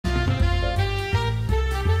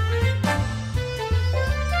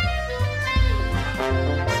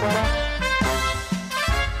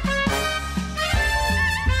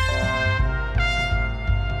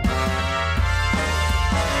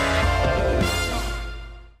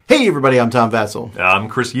Hey everybody, I'm Tom Vassell. I'm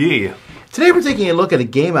Chris Yee. Today we're taking a look at a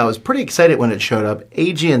game I was pretty excited when it showed up,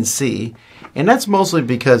 Aegean Sea, and that's mostly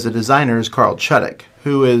because the designer is Carl Chudyk,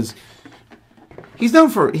 who is, he's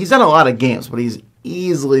done a lot of games, but he's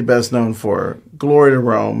easily best known for Glory to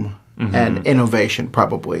Rome and Innovation,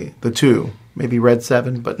 probably, the two. Maybe Red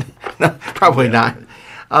 7, but probably not.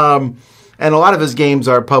 And a lot of his games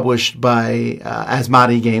are published by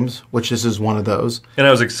Asmodee Games, which this is one of those. And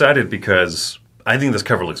I was excited because I think this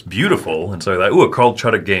cover looks beautiful, and so I thought, ooh, a Carl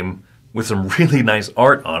Chudyk game with some really nice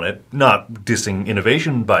art on it, not dissing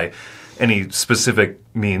Innovation by any specific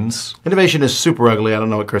means. Innovation is super ugly. I don't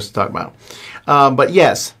know what Chris is talking about. But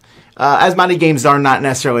yes, Asmodee Games are not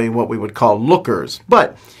necessarily what we would call lookers,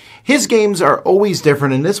 but his games are always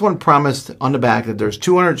different, and this one promised on the back that there's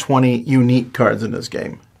 220 unique cards in this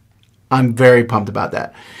game. I'm very pumped about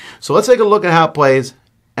that. So let's take a look at how it plays,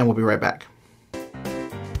 and we'll be right back.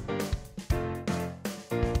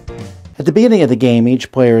 At the beginning of the game,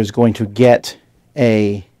 each player is going to get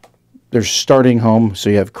their starting home.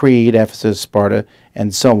 So you have Crete, Ephesus, Sparta,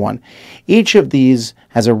 and so on. Each of these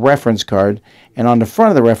has a reference card, and on the front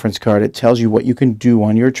of the reference card, it tells you what you can do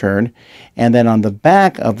on your turn. And then on the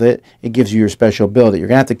back of it, it gives you your special ability. You're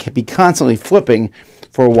going to have to be constantly flipping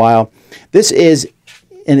for a while. This is,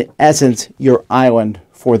 in essence, your island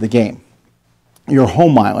for the game. Your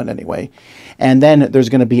home island, anyway. And then there's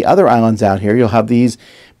going to be other islands out here. You'll have these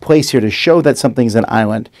placed here to show that something's an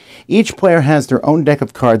island. Each player has their own deck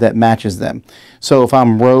of cards that matches them. So if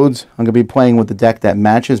I'm Rhodes, I'm going to be playing with the deck that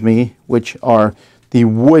matches me, which are the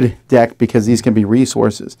wood deck, because these can be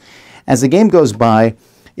resources. As the game goes by,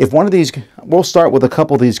 if one of these, we'll start with a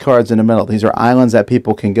couple of these cards in the middle. These are islands that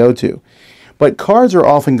people can go to. But cards are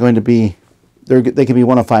often going to be, they can be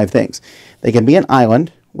one of five things. They can be an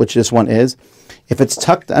island, which this one is. If it's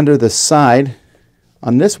tucked under the side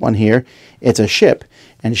on this one here, it's a ship.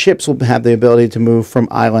 And ships will have the ability to move from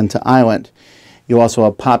island to island. You also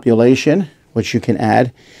have population, which you can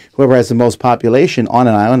add. Whoever has the most population on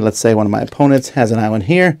an island, let's say one of my opponents has an island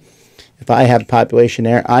here. If I have population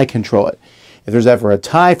there, I control it. If there's ever a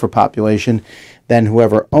tie for population, then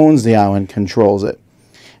whoever owns the island controls it.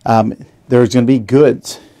 There's going to be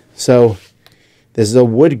goods. So this is a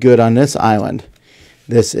wood good on this island.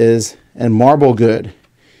 This is a marble good.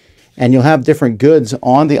 And you'll have different goods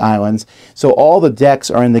on the islands. So all the decks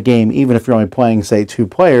are in the game, even if you're only playing, say, 2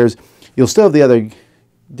 players. You'll still have the other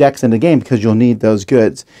decks in the game because you'll need those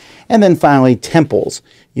goods. And then finally, temples.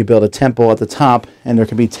 You build a temple at the top, and there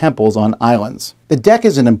can be temples on islands. The deck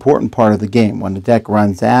is an important part of the game. When the deck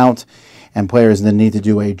runs out and players then need to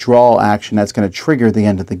do a draw action, that's going to trigger the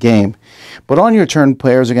end of the game. But on your turn,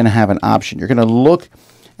 players are going to have an option. You're going to look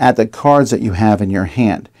at the cards that you have in your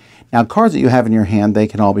hand. Now, cards that you have in your hand, they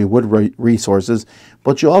can all be wood resources,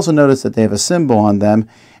 but you'll also notice that they have a symbol on them,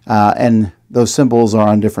 and those symbols are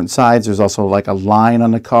on different sides. There's also like a line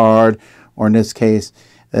on the card, or in this case,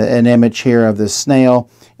 an image here of this snail,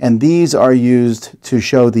 and these are used to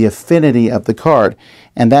show the affinity of the card,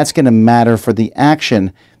 and that's going to matter for the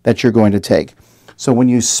action that you're going to take. So when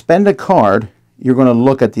you spend a card, you're going to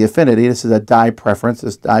look at the affinity. This is a die preference,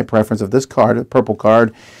 this die preference of this card, a purple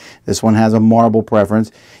card. This one has a marble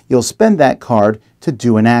preference. You'll spend that card to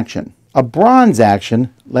do an action. A bronze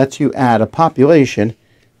action lets you add a population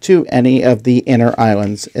to any of the inner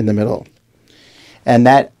islands in the middle. And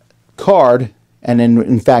that card, and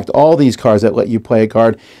in fact all these cards that let you play a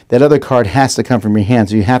card, that other card has to come from your hand,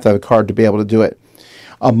 so you have to have a card to be able to do it.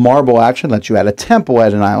 A marble action lets you add a temple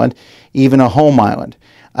at an island, even a home island.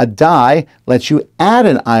 A die lets you add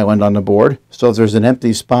an island on the board, so if there's an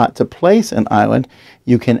empty spot to place an island,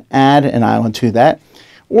 you can add an island to that,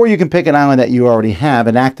 or you can pick an island that you already have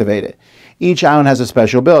and activate it. Each island has a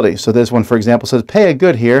special ability, so this one, for example, says pay a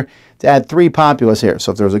good here to add 3 populace here.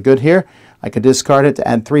 So if there's a good here, I could discard it to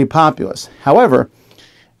add 3 populace. However,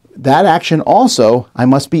 that action also, I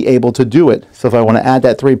must be able to do it. So if I want to add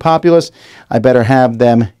that 3 populace, I better have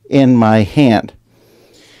them in my hand.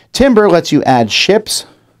 Timber lets you add ships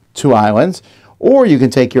to islands, or you can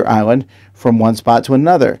take your island from one spot to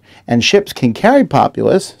another. And ships can carry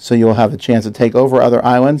populace, so you'll have a chance to take over other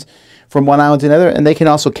islands from one island to another, and they can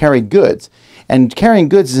also carry goods. And carrying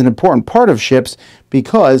goods is an important part of ships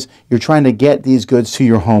because you're trying to get these goods to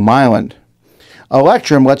your home island.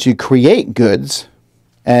 Electrum lets you create goods,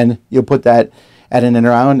 and you'll put that at an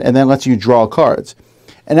inner island, and then lets you draw cards.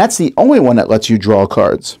 And that's the only one that lets you draw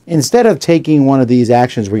cards. Instead of taking one of these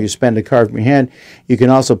actions where you spend a card from your hand, you can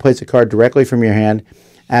also place a card directly from your hand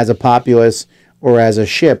as a populace or as a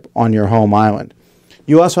ship on your home island.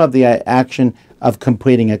 You also have the action of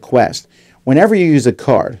completing a quest. Whenever you use a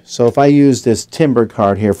card, so if I use this timber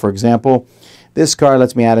card here, for example, This card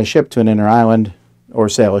lets me add a ship to an inner island or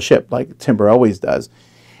sail a ship like Timber always does.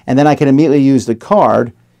 And then I can immediately use the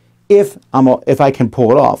card if I can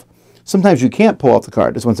pull it off. Sometimes you can't pull off the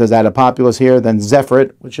card. This one says add a populace here, then Zephyr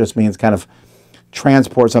it, which just means kind of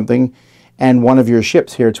transport something, and one of your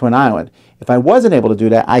ships here to an island. If I wasn't able to do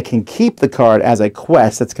that, I can keep the card as a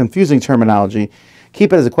quest. That's confusing terminology.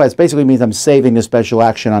 Keep it as a quest basically means I'm saving the special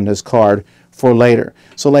action on this card for later.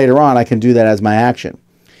 So later on, I can do that as my action.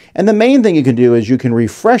 And the main thing you can do is you can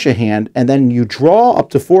refresh a hand, and then you draw up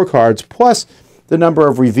to 4 cards plus the number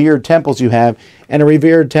of revered temples you have. And a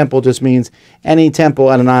revered temple just means any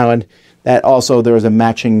temple at an island that also there is a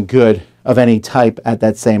matching good of any type at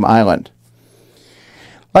that same island.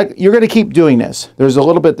 Like, you're going to keep doing this.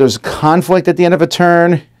 There's conflict at the end of a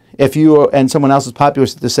turn. If you and someone else is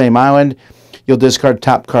populous at the same island, you'll discard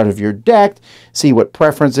top card of your deck, see what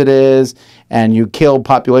preference it is, and you kill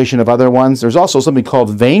population of other ones. There's also something called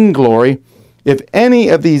Vainglory. If any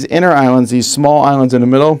of these inner islands, these small islands in the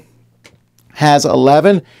middle, has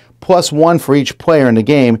 11 plus 1 for each player in the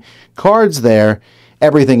game, cards there,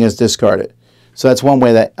 everything is discarded. So that's one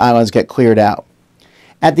way that islands get cleared out.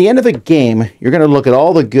 At the end of a game, you're going to look at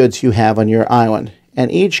all the goods you have on your island,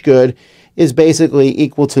 and each good is basically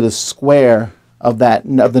equal to the square of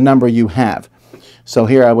the number you have. So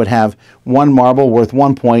here I would have 1 marble worth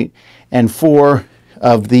 1 point and 4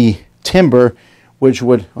 of the timber, which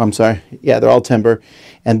would, I'm sorry, yeah, they're all timber,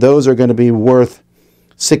 and those are going to be worth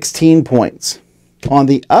 16 points. On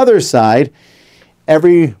the other side,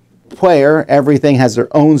 every player, everything has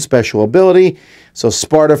their own special ability. So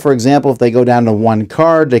Sparta, for example, if they go down to 1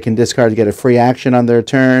 card, they can discard to get a free action on their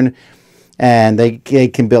turn. And they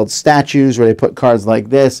can build statues where they put cards like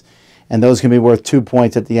this, and those can be worth 2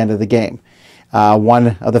 points at the end of the game.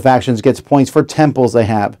 One of the factions gets points for temples they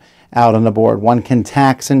have out on the board. One can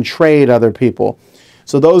tax and trade other people.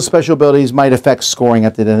 So those special abilities might affect scoring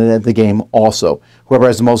at the end of the game also. Whoever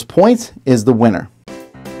has the most points is the winner.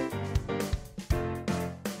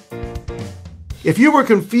 If you were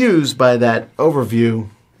confused by that overview,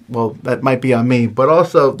 well, that might be on me, but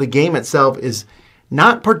also the game itself is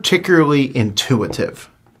not particularly intuitive.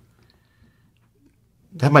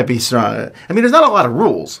 That might be strong. I mean, there's not a lot of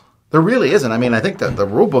rules. There really isn't. I mean, I think that the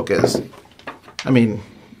rule book is, I mean,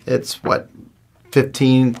 it's what,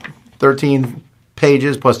 15, 13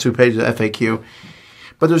 pages plus 2 pages of FAQ.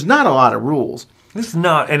 But there's not a lot of rules. This is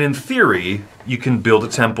not, and in theory, you can build a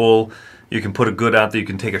temple, you can put a good out there, you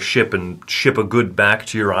can take a ship and ship a good back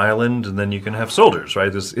to your island, and then you can have soldiers,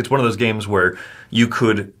 right? It's one of those games where you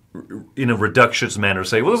could, in a reductionist manner,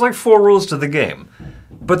 say, well, there's like 4 rules to the game.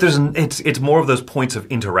 But it's more of those points of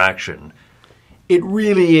interaction. It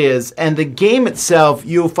really is. And the game itself,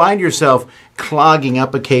 you'll find yourself clogging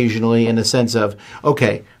up occasionally in the sense of,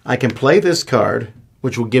 okay, I can play this card,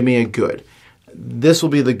 which will give me a good. This will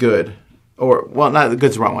be the good. Or, well, not the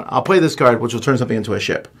good's the wrong one. I'll play this card, which will turn something into a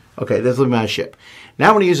ship. Okay, this will be my ship. Now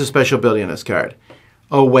I'm going to use a special ability on this card.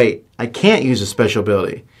 Oh, wait, I can't use a special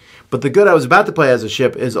ability. But the good I was about to play as a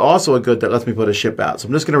ship is also a good that lets me put a ship out. So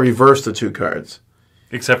I'm just going to reverse the 2 cards.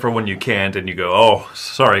 Except for when you can't and you go, oh,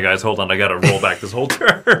 sorry guys, hold on, I got to roll back this whole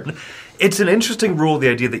turn. It's an interesting rule, the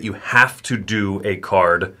idea that you have to do a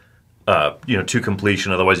card to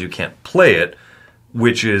completion, otherwise you can't play it,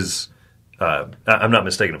 which is, I'm not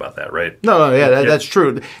mistaken about that, right? No, yeah, that's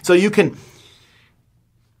true. So you can,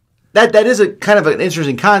 that is a kind of an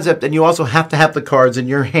interesting concept, and you also have to have the cards in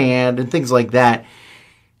your hand and things like that.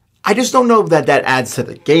 I just don't know that adds to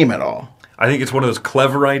the game at all. I think it's one of those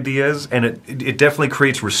clever ideas, and it definitely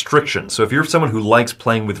creates restrictions. So if you're someone who likes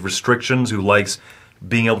playing with restrictions, who likes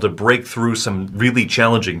being able to break through some really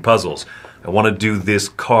challenging puzzles, I want to do this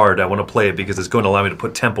card, I want to play it because it's going to allow me to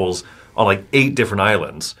put temples on like 8 different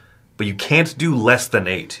islands, but you can't do less than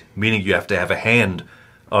 8, meaning you have to have a hand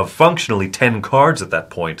of functionally 10 cards at that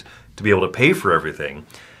point to be able to pay for everything.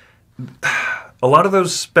 A lot of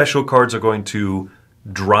those special cards are going to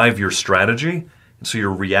drive your strategy. So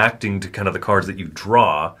you're reacting to kind of the cards that you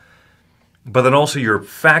draw, but then also your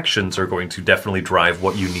factions are going to definitely drive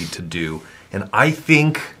what you need to do. And I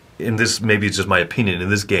think, and this maybe it's just my opinion, in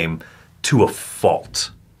this game, to a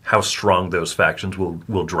fault, how strong those factions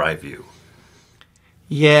will drive you.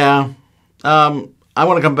 Yeah. I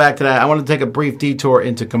want to come back to that. I want to take a brief detour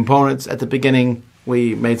into components. At the beginning,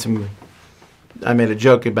 I made a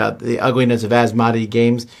joke about the ugliness of Asmodee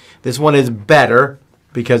games. This one is better,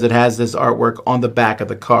 because it has this artwork on the back of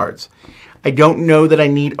the cards. I don't know that I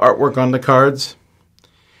need artwork on the cards,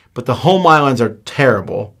 but the home islands are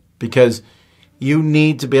terrible because you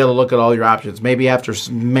need to be able to look at all your options. Maybe after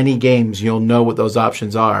many games you'll know what those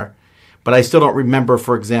options are, but I still don't remember,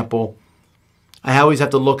 for example, I always have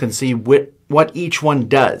to look and see what each one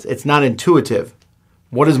does. It's not intuitive.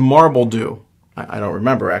 What does marble do? I don't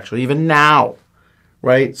remember, actually, even now,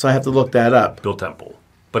 right? So I have to look that up. Build temple.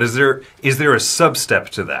 But is there a sub-step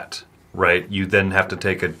to that, right? You then have to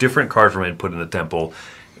take a different card from it and put in the temple,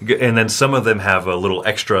 and then some of them have a little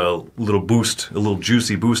extra, little boost, a little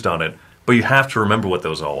juicy boost on it, but you have to remember what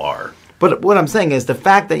those all are. But what I'm saying is the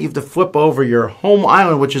fact that you have to flip over your home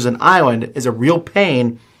island, which is an island, is a real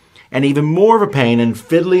pain, and even more of a pain, and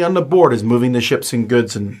fiddly on the board is moving the ships and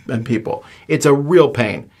goods and people. It's a real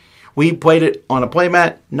pain. We played it on a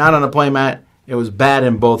playmat, not on a playmat. It was bad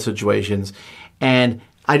in both situations, and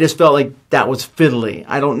I just felt like that was fiddly.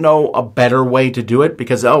 I don't know a better way to do it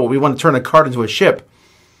because, we want to turn a card into a ship.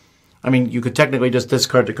 I mean, you could technically just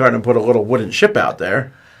discard the card and put a little wooden ship out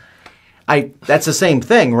there. That's the same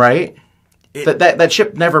thing, right? That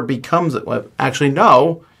ship never becomes it. Well, actually,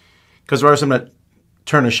 no, because there are some that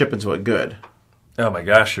turn a ship into a good. Oh my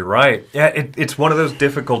gosh, you're right. Yeah, it's one of those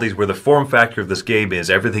difficulties where the form factor of this game is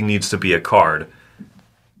everything needs to be a card,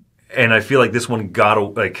 and I feel like this one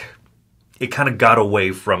it kind of got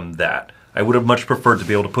away from that. I would have much preferred to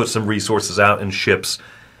be able to put some resources out in ships,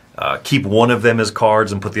 keep one of them as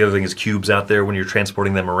cards and put the other thing as cubes out there when you're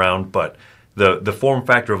transporting them around. But the form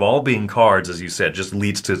factor of all being cards, as you said, just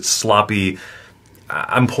leads to sloppy,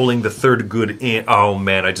 I'm pulling the third good in. Oh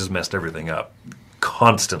man, I just messed everything up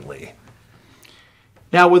constantly.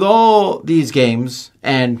 Now, with all these games,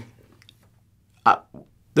 and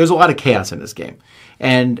there's a lot of chaos in this game.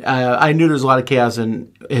 And I knew there's a lot of chaos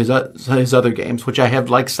in his other games, which I have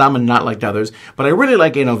liked some and not liked others. But I really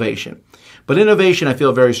like innovation. But innovation, I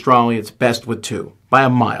feel very strongly, it's best with two, by a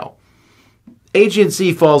mile. Aegean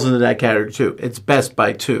Sea falls into that category too. It's best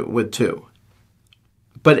by two, with two.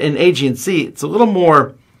 But in Aegean Sea, it's a little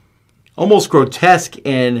more almost grotesque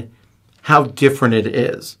in how different it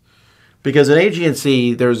is. Because in Aegean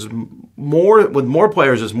Sea, there's more, with more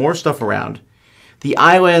players, there's more stuff around. The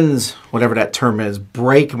islands, whatever that term is,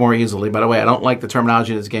 break more easily. By the way, I don't like the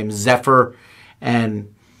terminology in this game. Zephyr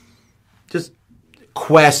and just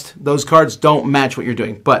Quest, those cards don't match what you're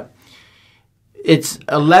doing. But it's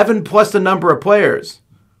 11 plus the number of players.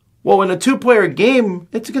 Well, in a two-player game,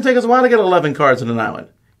 it's going to take us a while to get 11 cards in an island.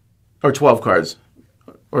 Or 12 cards.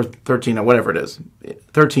 Or 13, or whatever it is.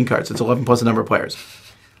 13 cards. It's 11 plus the number of players.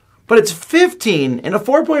 But it's 15 in a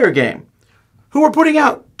four-player game, who are putting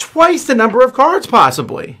out twice the number of cards,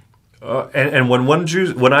 possibly. And when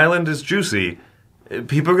one island is juicy,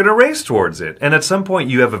 people are going to race towards it. And at some point,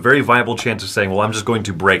 you have a very viable chance of saying, well, I'm just going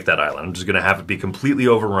to break that island. I'm just going to have it be completely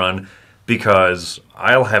overrun because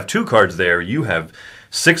I'll have 2 cards there, you have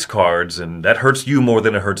 6 cards, and that hurts you more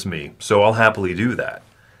than it hurts me. So I'll happily do that.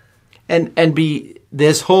 And be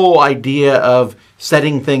this whole idea of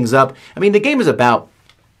setting things up. I mean, the game is about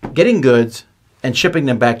getting goods and shipping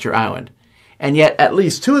them back to your island. And yet at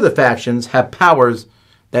least 2 of the factions have powers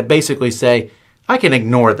that basically say, I can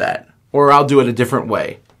ignore that, or I'll do it a different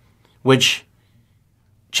way, which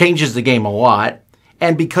changes the game a lot.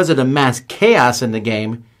 And because of the mass chaos in the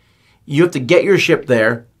game, you have to get your ship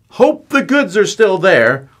there, hope the goods are still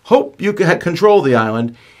there, hope you can control the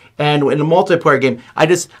island. And in a multiplayer game, I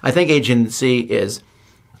think Aegean Sea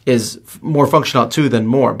is more functional too than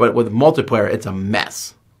more. But with multiplayer, it's a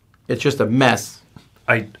mess. It's just a mess.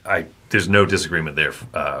 There's no disagreement there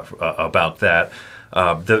about that.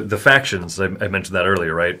 The factions, I mentioned that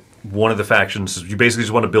earlier, right? One of the factions, you basically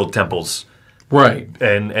just want to build temples. Right.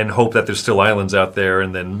 And hope that there's still islands out there.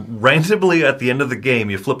 And then randomly at the end of the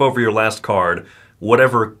game, you flip over your last card,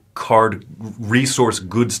 whatever card resource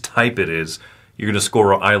goods type it is, you're going to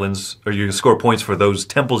score islands, or you're going to score points for those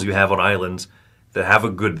temples you have on islands that have a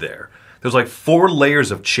good there. There's like 4 layers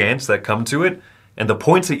of chance that come to it, and the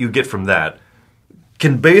points that you get from that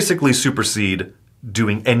can basically supersede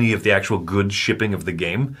doing any of the actual good shipping of the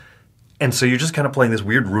game. And so you're just kind of playing this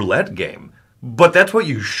weird roulette game. But that's what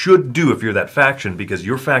you should do if you're that faction, because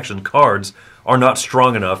your faction cards are not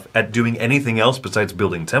strong enough at doing anything else besides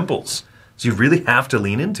building temples. So you really have to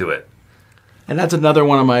lean into it. And that's another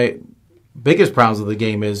one of my biggest problems with the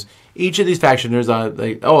game is each of these factions,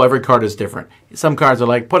 every card is different. Some cards are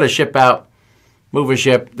like, put a ship out, move a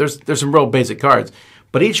ship. There's some real basic cards.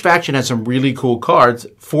 But each faction has some really cool cards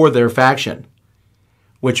for their faction,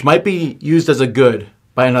 which might be used as a good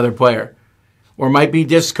by another player, or might be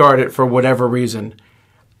discarded for whatever reason.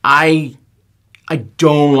 I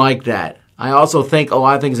don't like that. I also think a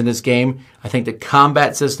lot of things in this game, I think the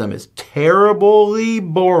combat system is terribly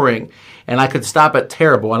boring. And I could stop at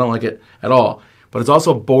terrible. I don't like it at all. But it's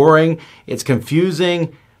also boring. It's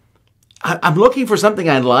confusing. I'm looking for something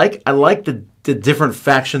I like. I like the different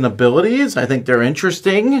faction abilities. I think they're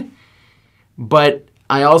interesting. but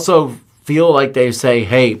I also feel like they say,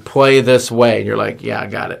 hey, play this way. And you're like, yeah, I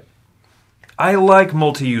got it. I like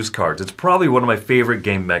multi-use cards. It's probably one of my favorite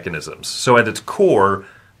game mechanisms. So at its core,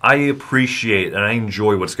 I appreciate and I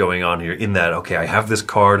enjoy what's going on here in that, okay, I have this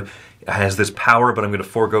card, it has this power, but I'm going to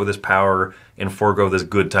forego this power and forego this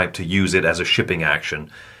good type to use it as a shipping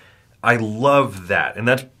action. I love that, and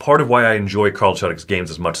that's part of why I enjoy Carl Chudik's games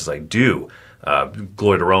as much as I do.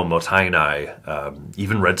 Glory to Rome, Motainai,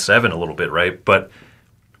 even Red 7 a little bit, right? But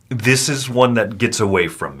this is one that gets away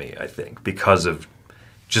from me, I think, because of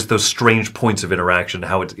just those strange points of interaction,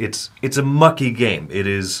 how it's a mucky game. It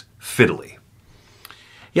is fiddly.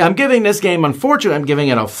 Yeah, I'm giving this game, unfortunately, I'm giving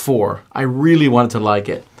it a 4. I really wanted to like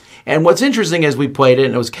it. And what's interesting is we played it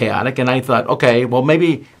and it was chaotic, and I thought, okay, well,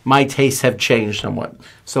 maybe my tastes have changed somewhat.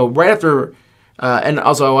 So right after, and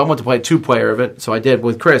also I wanted to play a 2-player of it, so I did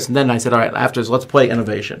with Chris, and then I said, all right, after this, let's play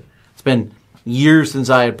Innovation. It's been years since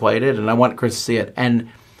I had played it, and I want Chris to see it. And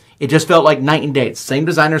it just felt like night and day. Same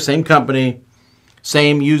designer, same company,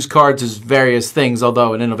 same used cards as various things,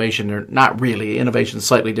 although in Innovation, they're not really. Innovation is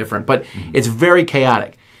slightly different, but it's very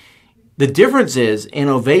chaotic. The difference is,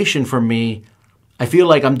 Innovation for me, I feel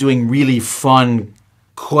like I'm doing really fun,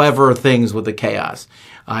 clever things with the chaos.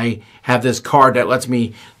 I have this card that lets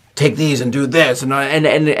me take these and do this, and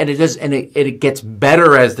it gets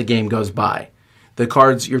better as the game goes by. The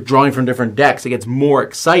cards you're drawing from different decks, it gets more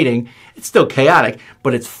exciting. It's still chaotic,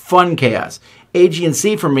 but it's fun chaos. Aegean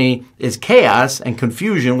Sea for me is chaos and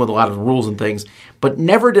confusion with a lot of rules and things, but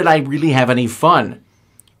never did I really have any fun.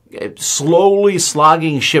 Slowly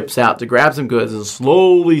slogging ships out to grab some goods and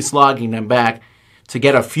slowly slogging them back to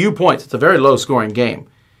get a few points. It's a very low-scoring game.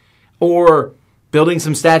 Or building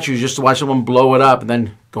some statues just to watch someone blow it up and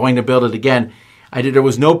then going to build it again.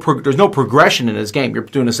 There's no progression in this game. You're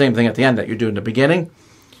doing the same thing at the end that you're doing at the beginning,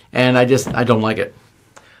 and I don't like it.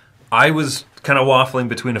 I was kind of waffling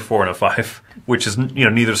between a 4 and a 5, which is,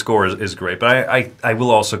 neither score is great. But I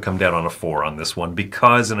will also come down on a 4 on this one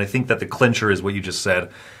because, and I think that the clincher is what you just said,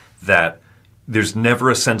 that there's never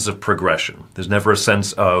a sense of progression. There's never a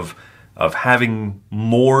sense of having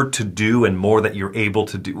more to do and more that you're able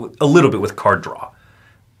to do, a little bit with card draw.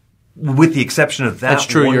 With the exception of that That's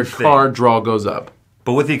true, one your thing, card draw goes up.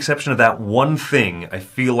 But with the exception of that one thing, I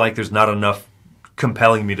feel like there's not enough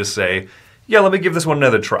compelling me to say, yeah, let me give this one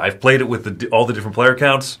another try. I've played it with all the different player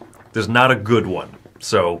counts. There's not a good one.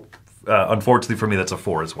 So, unfortunately for me, that's a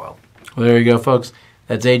 4 as well. Well, there you go, folks.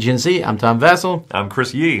 That's Aegean Sea. I'm Tom Vassell. I'm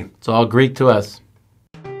Chris Yee. It's all Greek to us.